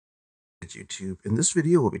YouTube. In this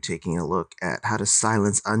video, we'll be taking a look at how to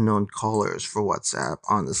silence unknown callers for WhatsApp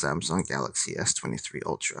on the Samsung Galaxy S23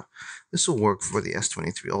 Ultra. This will work for the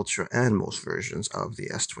S23 Ultra and most versions of the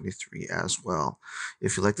S23 as well.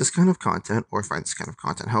 If you like this kind of content or find this kind of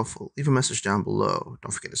content helpful, leave a message down below.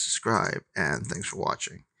 Don't forget to subscribe, and thanks for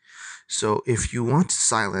watching. So if you want to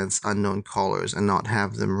silence unknown callers and not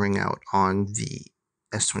have them ring out on the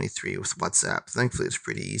S23 with WhatsApp, thankfully it's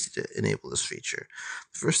pretty easy to enable this feature.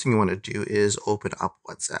 The first thing you want to do is open up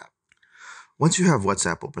WhatsApp. Once you have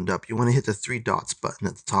WhatsApp opened up, you want to hit the three dots button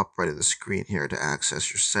at the top right of the screen here to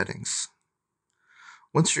access your settings.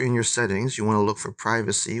 Once you're in your settings, you want to look for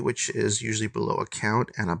privacy, which is usually below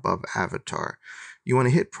account and above avatar. You want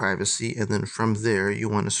to hit privacy, and then from there you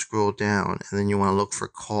want to scroll down, and then you want to look for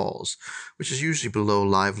calls, which is usually below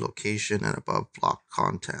live location and above block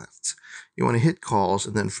contacts. You want to hit calls,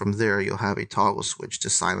 and then from there you'll have a toggle switch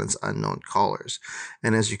to silence unknown callers.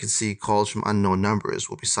 And as you can see, calls from unknown numbers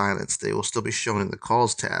will be silenced. They will still be shown in the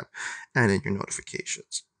calls tab and in your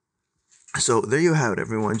notifications. So there you have it,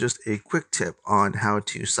 everyone. Just a quick tip on how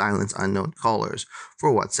to silence unknown callers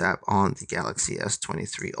for WhatsApp on the Galaxy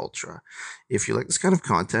S23 Ultra. If you like this kind of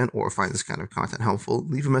content or find this kind of content helpful,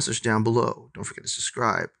 leave a message down below. Don't forget to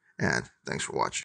subscribe, and thanks for watching.